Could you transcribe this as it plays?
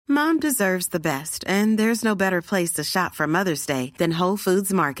Mom deserves the best, and there's no better place to shop for Mother's Day than Whole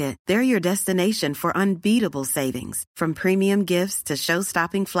Foods Market. They're your destination for unbeatable savings, from premium gifts to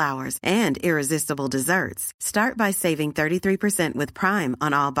show-stopping flowers and irresistible desserts. Start by saving 33% with Prime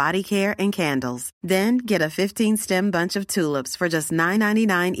on all body care and candles. Then get a 15-stem bunch of tulips for just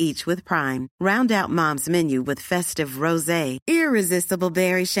 $9.99 each with Prime. Round out Mom's menu with festive rosé, irresistible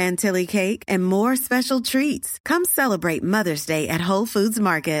berry chantilly cake, and more special treats. Come celebrate Mother's Day at Whole Foods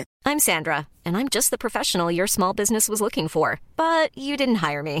Market. I'm Sandra, and I'm just the professional your small business was looking for. But you didn't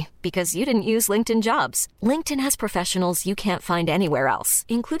hire me because you didn't use LinkedIn Jobs. LinkedIn has professionals you can't find anywhere else,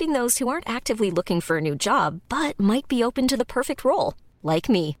 including those who aren't actively looking for a new job, but might be open to the perfect role, like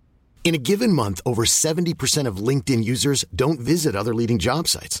me. In a given month, over 70% of LinkedIn users don't visit other leading job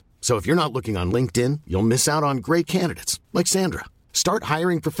sites. So if you're not looking on LinkedIn, you'll miss out on great candidates like Sandra. Start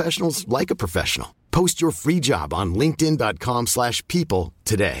hiring professionals like a professional. Post your free job on linkedin.com/people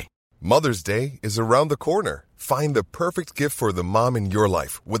today. Mother's Day is around the corner. Find the perfect gift for the mom in your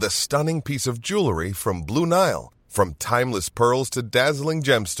life with a stunning piece of jewelry from Blue Nile. From timeless pearls to dazzling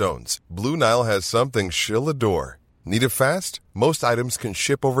gemstones, Blue Nile has something she'll adore. Need it fast? Most items can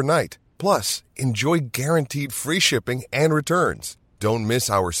ship overnight. Plus, enjoy guaranteed free shipping and returns. Don't miss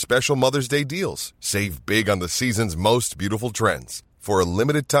our special Mother's Day deals. Save big on the season's most beautiful trends. For a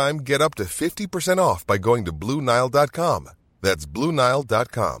limited time, get up to 50% off by going to BlueNile.com. That's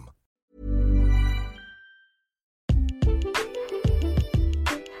BlueNile.com.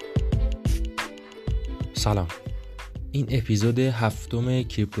 سلام. این اپیزود 7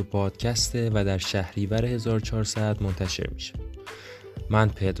 کریپتو پادکسته و در شهریور 1400 منتشر میشه. من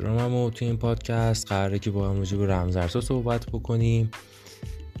پدرامم و توی این پادکست قراره که با هم راجع به رمزارزها صحبت بکنیم.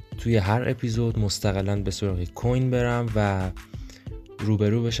 توی هر اپیزود مستقلاً به سراغ کوین برم و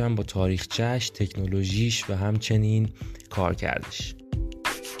روبرو بشم با تاریخچه‌اش، تکنولوژیش و همچنین کارکردش.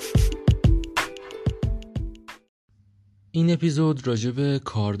 این اپیزود راجع به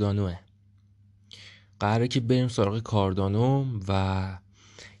کاردانوه. قراره که بریم سراغ کاردانو و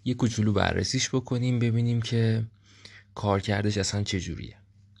یه کوچولو بررسیش بکنیم، ببینیم که کارکردش اصلا چجوریه.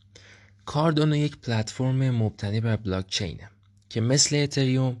 کاردانو یک پلتفرم مبتنی بر بلاک چینه که مثل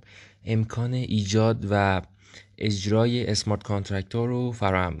اتریوم امکان ایجاد و اجرای اسمارت کانترکت ها رو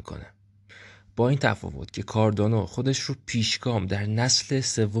فراهم میکنه. با این تفاوت که کاردانو خودش رو پیشگام در نسل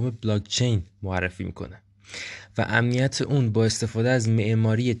سوم بلاک چین معرفی میکنه و امنیت اون با استفاده از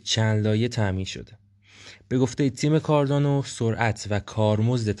معماری چند لایه تامین شده. به گفته تیم کاردانو، سرعت و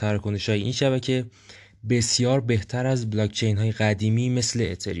کارمزد تراکنش‌های این شبکه بسیار بهتر از بلاک چین های قدیمی مثل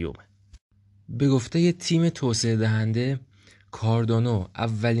اتریوم. به گفته تیم توسعه دهنده، کاردانو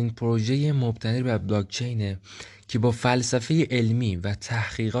اولین پروژه مبتنی بر بلاک چینه که با فلسفه علمی و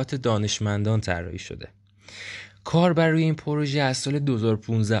تحقیقات دانشمندان طراحی شده. کار بر روی این پروژه از سال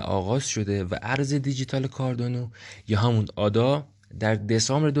 2015 آغاز شده و ارز دیجیتال کاردانو یا همون آدا در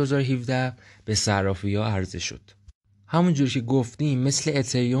دسامبر 2017 به صرافی‌ها عرضه شد. همونجور که گفتیم مثل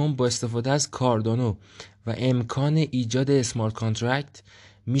اتریوم با استفاده از کاردانو و امکان ایجاد اسمارت کانترکت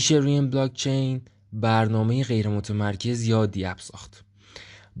میشه روی این بلاک چین برنامه غیر متمرکز یا دی اپ ساخت.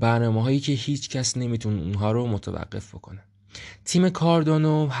 برنامه‌هایی که هیچ کس نمیتونه اونها رو متوقف بکنه. تیم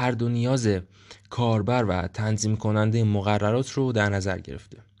کاردانو هر دو نیاز کاربر و تنظیم کننده مقررات رو در نظر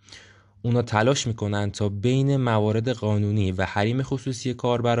گرفته. اونا تلاش میکنن تا بین موارد قانونی و حریم خصوصی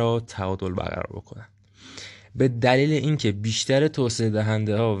کاربرا تعادل برقرار بکنن. به دلیل اینکه بیشتر توسعه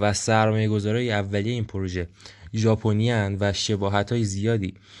دهنده ها و سرمایه گذارای اولیه این پروژه ژاپنیان و شباهت های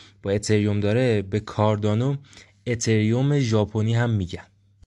زیادی با اتریوم داره، به کاردانو اتریوم ژاپنی هم میگن.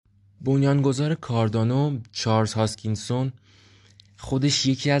 بنیانگذار کاردانو چارلز هاسکینسون خودش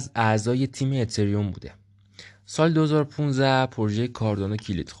یکی از اعضای تیم اتریوم بوده. سال 2015 پروژه کاردانو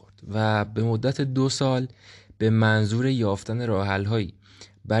کلید خورد و به مدت 2 سال به منظور یافتن راه حل‌هایی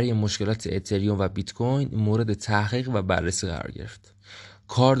برای مشکلات اتریوم و بیت کوین مورد تحقیق و بررسی قرار گرفت.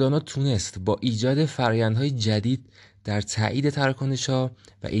 کاردانو تونست با ایجاد فرآیندهای جدید در تایید تراکنش‌ها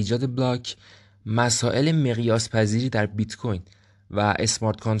و ایجاد بلاک مسائل مقیاس پذیری در بیت کوین و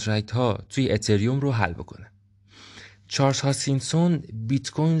اسمارت کانترکت ها توی اتریوم رو حل بکنه. چارلز هاسکینسون بیت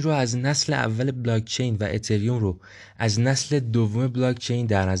کوین رو از نسل اول بلاک چین و اتریوم رو از نسل دوم بلاک چین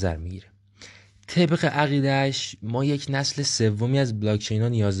در نظر میگیره. طبق عقیده‌اش ما یک نسل سومی از بلاک چین ها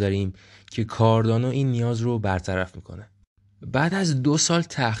نیاز داریم که کاردانو این نیاز رو برطرف میکنه. بعد از 2 سال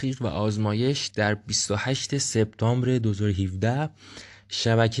تحقیق و آزمایش در 28 سپتامبر 2017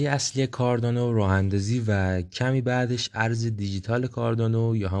 شبکه اصلی کاردانو راه اندازی و کمی بعدش ارز دیجیتال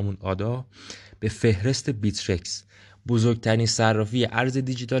کاردانو یا همون آدا به فهرست بیترکس، بزرگترین صرافی ارز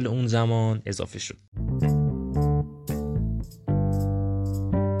دیجیتال اون زمان، اضافه شد.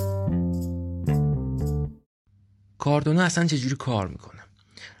 کاردانو اصلا چجوری کار میکنه؟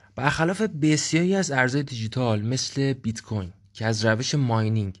 برخلاف بسیاری از ارزهای دیجیتال مثل بیت کوین که از روش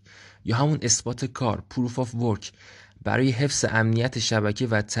ماینینگ یا همون اثبات کار پروف آف ورک برای حفظ امنیت شبکه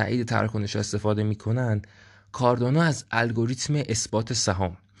و تایید تراکنش استفاده میکنن، کاردانو از الگوریتم اثبات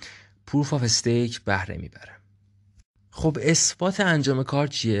سهام پروف آف استیک بهره میبره. خب اثبات انجام کار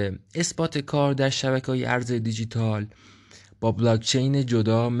چیه؟ اثبات کار در شبکه‌های ارز دیجیتال با بلاکچین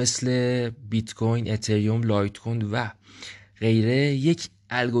جدا مثل بیت کوین، اتریوم، لایت کوین و غیره یک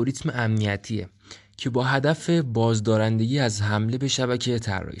الگوریتم امنیتیه که با هدف بازدارندگی از حمله به شبکه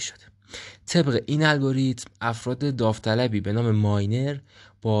طراحی شده. طبق این الگوریتم افراد داوطلبی به نام ماینر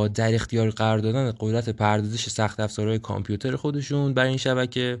با در اختیار قرار دادن قدرت پردازش سخت افزارهای کامپیوتر خودشون بر این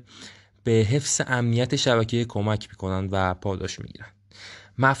شبکه به حفظ امنیت شبکه کمک میکنن و پاداش میگیرن.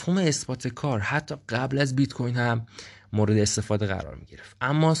 مفهوم اثبات کار حتی قبل از بیت کوین هم مورد استفاده قرار میگرفت،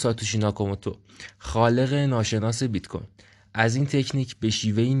 اما ساتوشی ناکاموتو خالق ناشناس بیت کوین از این تکنیک به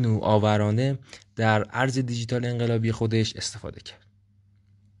شیوهی نوآورانه در ارز دیجیتال انقلابی خودش استفاده کرد.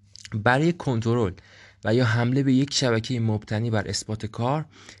 برای کنترل و یا حمله به یک شبکه مبتنی بر اثبات کار،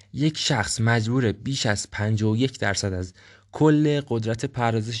 یک شخص مجبور بیش از 51% از کل قدرت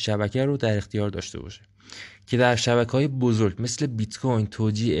پردازش شبکه رو در اختیار داشته باشه که در شبکه‌های بزرگ مثل بیت کوین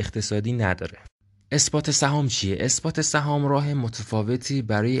توجیه اقتصادی نداره. اثبات سهام چیه؟ اثبات سهام راه متفاوتی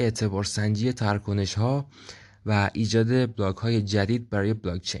برای اعتبار سنجی تراکنش‌ها و ایجاد بلاک‌های جدید برای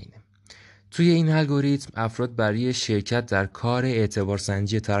بلاکچین. توی این الگوریتم افراد برای شرکت در کار اعتبار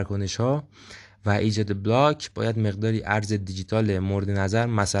سنجی تراکنش‌ها و ایجاد بلاک باید مقداری ارز دیجیتال مورد نظر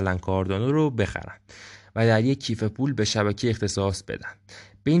مثلا کاردانو رو بخرن و در یک کیف پول به شبکه اختصاص بدن.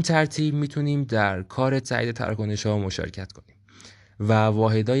 به این ترتیب میتونیم در کار تایید تراکنش‌ها مشارکت کنیم و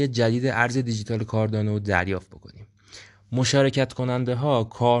واحدهای جدید ارز دیجیتال کاردانو دریافت بکنیم. مشارکت کننده ها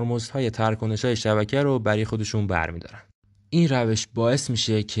کارمزدهای تراکنش‌های شبکه رو برای خودشون برمی‌دارن. این روش باعث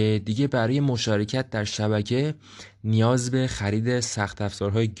میشه که دیگه برای مشارکت در شبکه نیاز به خرید سخت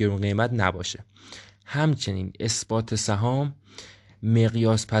افزارهای گران قیمت نباشه. همچنین اثبات سهام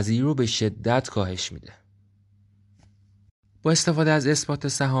مقیاس پذیری رو به شدت کاهش میده. با استفاده از اثبات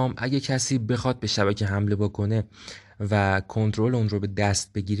سهام اگه کسی بخواد به شبکه حمله بکنه و کنترل اون رو به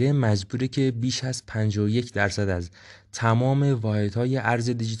دست بگیره، مجبوره که بیش از 51% از تمام واحدهای ارز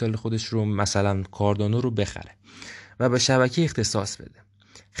دیجیتال خودش رو مثلا کاردانو رو بخره و به شبکه اختصاص بده.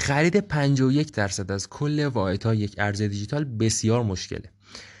 خرید 51% از کل واحدهای یک ارز دیجیتال بسیار مشکله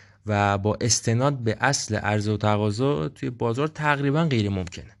و با استناد به اصل عرضه و تقاضا توی بازار تقریبا غیر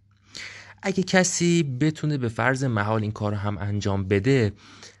ممکنه. اگه کسی بتونه به فرض محال این کار هم انجام بده،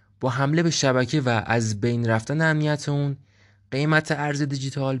 با حمله به شبکه و از بین رفتن امنیت اون، قیمت ارز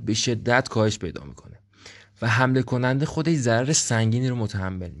دیجیتال به شدت کاهش پیدا میکنه و حمله کننده خودش ضرر سنگینی رو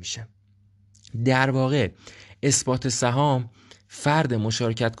متحمل میشه. در واقع اثبات سهام فرد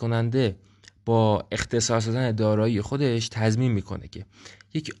مشارکت کننده با اختصاص دادن دارایی خودش تضمین میکنه که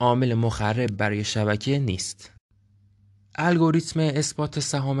یک عامل مخرب برای شبکه نیست. الگوریتم اثبات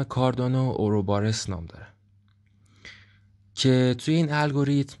سهام کاردانو اوروبارس نام داره که توی این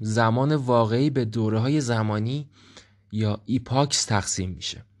الگوریتم زمان واقعی به دوره‌های زمانی یا ایپاکس تقسیم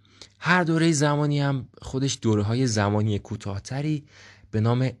میشه. هر دوره زمانی هم خودش دوره‌های زمانی کوتاه‌تری به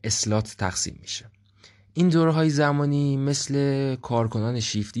نام اسلات تقسیم میشه. این دوره‌های زمانی مثل کارکنان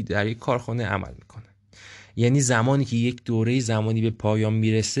شیفتی در یک کارخانه عمل میکنه. یعنی زمانی که یک دوره زمانی به پایان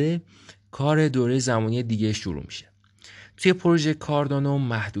میرسه، کار دوره زمانی دیگه شروع میشه. توی پروژه کاردانو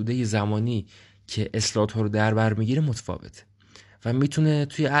محدوده زمانی که اسلات ها رو در بر میگیره متفاوته و میتونه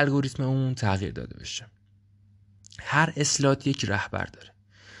توی الگوریتم اون تغییر داده بشه. هر اسلات یک رهبر داره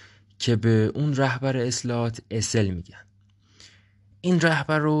که به اون رهبر اسلات اسل میگن. این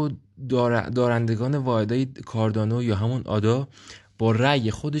رهبر رو دارندگان واحدهای کاردانو یا همون آدا با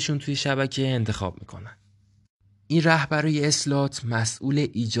رأی خودشون توی شبکه انتخاب میکنن. این رهبرای اسلات مسئول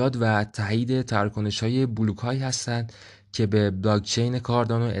ایجاد و تایید تراکنش‌های بلوک‌هایی هستند که به بلاکچین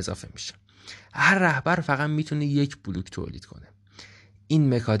کاردانو اضافه میشه. هر رهبر فقط میتونه یک بلوک تولید کنه.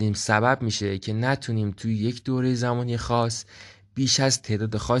 این مکانیزم سبب میشه که نتونیم توی یک دوره زمانی خاص بیش از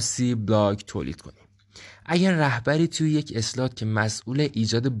تعداد خاصی بلاک تولید کنیم. اگر رهبری توی یک اسلات که مسئول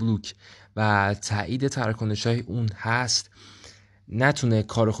ایجاد بلوک و تایید تراکنش‌های اون هست نتونه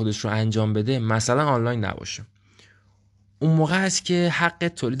کار خودش رو انجام بده، مثلا آنلاین نباشه، اون موقع است که حق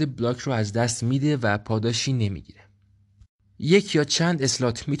تولید بلاک رو از دست میده و پاداشی نمیگیره. یک یا چند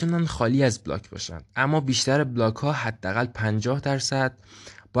اسلات میتونن خالی از بلاک باشن، اما بیشتر بلاک ها حداقل 50%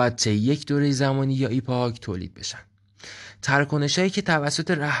 باید طی یک دوره زمانی یا ایپاک تولید بشن. تراکنش‌هایی که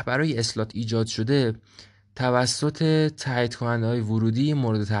توسط رهبرای اسلات ایجاد شده توسط تایید کننده‌های ورودی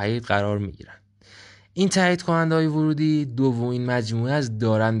مورد تایید قرار میگیرن. این تایید کننده‌های ورودی دومین مجموعه از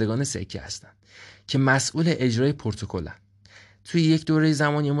دارندگان سکه هستند که مسئول اجرای پروتکلن. توی یک دوره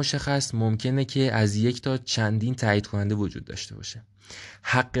زمانی مشخص ممکنه که از یک تا چندین تایید کننده وجود داشته باشه.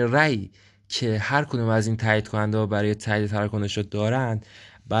 حق رأی که هر کدوم از این تایید کننده‌ها برای تایید تراکنشات دارن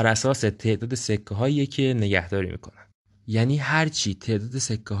بر اساس تعداد سکه‌هایی که نگهداری میکنن. یعنی هرچی تعداد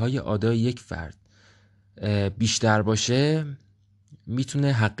سکه‌های آدای یک فرد بیشتر باشه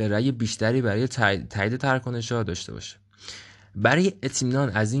میتونه حق رأی بیشتری برای تایید تراکنشات داشته باشه. برای اطمینان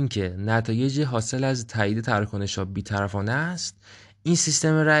از اینکه نتایج حاصل از تایید تراکنشات بی‌طرفانه است، این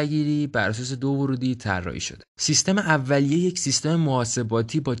سیستم رأی‌گیری بر اساس 2 ورودی طراحی شده. سیستم اولیه یک سیستم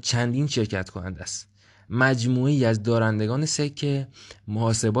محاسباتی با چندین شرکت کننده است. مجموعه‌ای از دارندگان سکه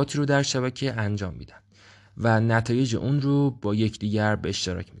محاسباتی رو در شبکه انجام میدن و نتایج اون رو با یکدیگر به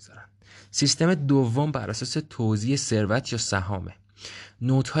اشتراک میذارن. سیستم دوم بر اساس توزیع ثروت یا سهامه.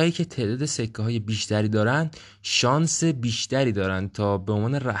 نودهایی که تعداد سکه‌های بیشتری دارن شانس بیشتری دارن تا به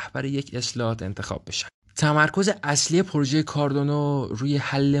عنوان رهبر یک اصلاحات انتخاب بشن. تمرکز اصلی پروژه کاردانو روی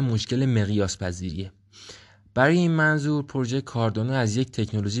حل مشکل مقیاس پذیریه. برای این منظور پروژه کاردانو از یک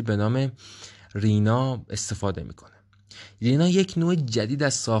تکنولوژی به نام رینا استفاده میکنه. رینا یک نوع جدید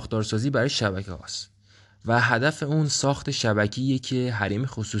از ساختارسازی برای شبکه هاست و هدف اون ساخت شبکیه که حریم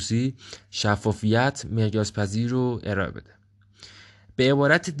خصوصی شفافیت مقیاس پذیر رو ارائه بده. به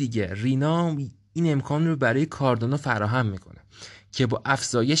عبارت دیگه رینا این امکان رو برای کاردانو فراهم میکنه که با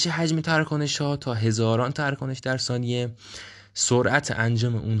افزایش حجم تراکنش‌ها تا هزاران تراکنش در ثانیه سرعت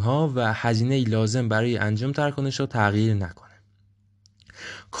انجام اونها و هزینه لازم برای انجام تراکنش‌ها تغییر نکنه.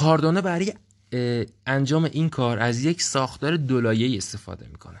 کاردانو برای انجام این کار از یک ساختار 2 لایه‌ای استفاده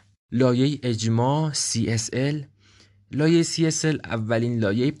میکنه. لایه اجماع CSL. لایه CSL اولین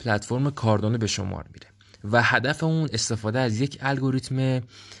لایه پلتفرم کاردانو به شمار میره و هدف اون استفاده از یک الگوریتم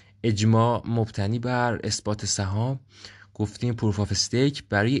اجماع مبتنی بر اثبات سهام، گفتیم پروف آف استیک،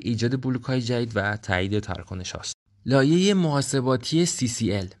 برای ایجاد بلوک‌های جدید و تایید تراکنش هاست. لایه محاسباتی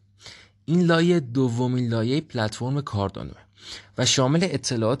CCL. این لایه دومین لایه پلتفرم کاردانو و شامل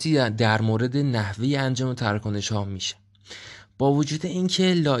اطلاعاتی در مورد نحوه انجام تراکنش ها میشه. با وجود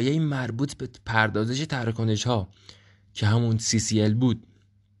اینکه لایه مربوط به پردازش تراکنش ها که همون CCL بود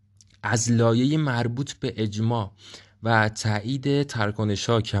از لایه مربوط به اجماع و تایید تراکنش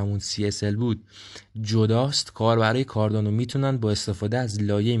ها که همون CSL بود جداست، کاربرای کاردانو میتونن با استفاده از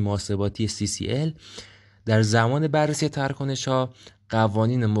لایه محاسباتی CCL در زمان بررسی تراکنش ها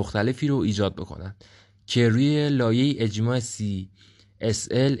قوانین مختلفی رو ایجاد بکنن که روی لایه اجماع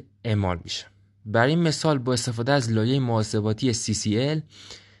CSL اعمال میشه. برای مثال با استفاده از لایه محاسباتی CCL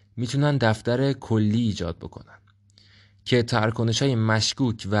میتونن دفتر کلی ایجاد بکنن که تراکنش‌های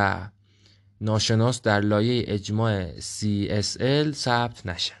مشکوک و ناشناس در لایه اجماع CSL ثبت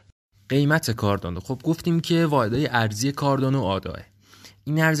نشه. قیمت کاردانو. خب گفتیم که واحدهای ارزی کاردانو آداه.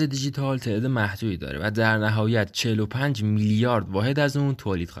 این ارز دیجیتال تعداد محدودی داره و در نهایت 45 میلیارد واحد از اون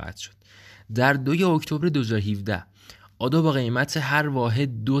تولید خواهد شد. در 2 اکتبر 2017 آدا با قیمت هر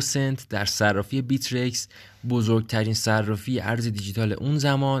واحد 2 سنت در صرافی بیترکس بزرگترین صرافی ارز دیجیتال اون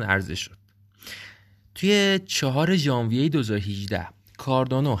زمان عرضه شد. توی 4 ژانویه 2018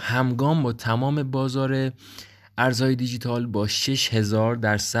 کاردانو همگام با تمام بازار ارزهای دیجیتال با 6000%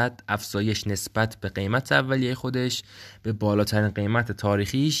 افزایش نسبت به قیمت اولیه خودش به بالاترین قیمت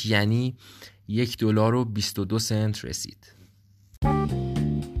تاریخیش یعنی $1.22 رسید.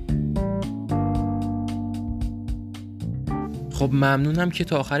 خب ممنونم که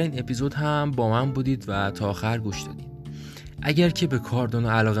تا آخر این اپیزود هم با من بودید و تا آخر گوش دادید. اگر که به کاردانو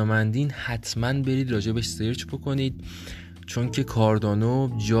علاقه‌مندین حتما برید راجبش سرچ بکنید چون که کاردانو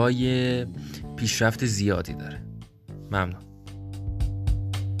جای پیشرفت زیادی داره. ممنون.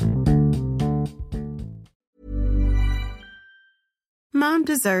 Mom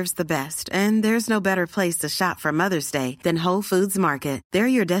deserves the best, and there's no better place to shop for Mother's Day than Whole Foods Market.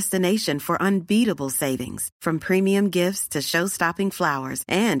 They're your destination for unbeatable savings, from premium gifts to show-stopping flowers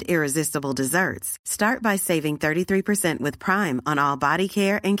and irresistible desserts. Start by saving 33% with Prime on all body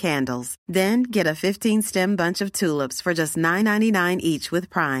care and candles. Then get a 15-stem bunch of tulips for just $9.99 each with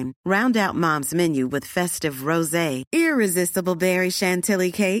Prime. Round out Mom's menu with festive rosé, irresistible berry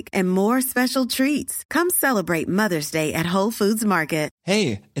chantilly cake, and more special treats. Come celebrate Mother's Day at Whole Foods Market. Hey,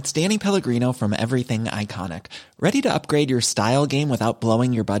 it's Danny Pellegrino from Everything Iconic. Ready to upgrade your style game without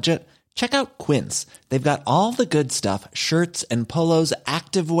blowing your budget? Check out Quince. They've got all the good stuff, shirts and polos,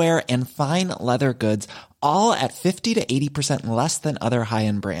 activewear, and fine leather goods, all at 50 to 80% less than other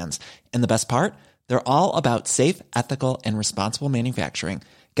high-end brands. And the best part? They're all about safe, ethical, and responsible manufacturing.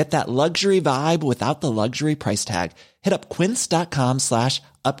 Get that luxury vibe without the luxury price tag. Hit up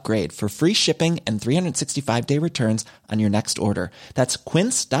quince.com/upgrade for free shipping and 365-day returns on your next order. That's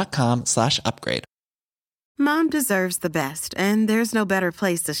quince.com/upgrade. Mom deserves the best, and there's no better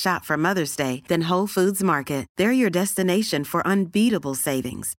place to shop for Mother's Day than Whole Foods Market. They're your destination for unbeatable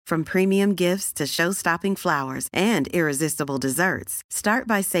savings, from premium gifts to show-stopping flowers and irresistible desserts. Start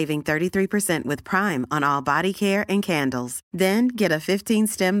by saving 33% with Prime on all body care and candles. Then get a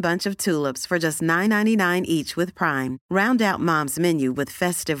 15-stem bunch of tulips for just $9.99 each with Prime. Round out Mom's menu with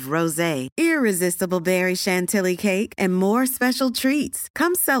festive rosé, irresistible berry chantilly cake, and more special treats.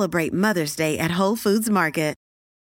 Come celebrate Mother's Day at Whole Foods Market.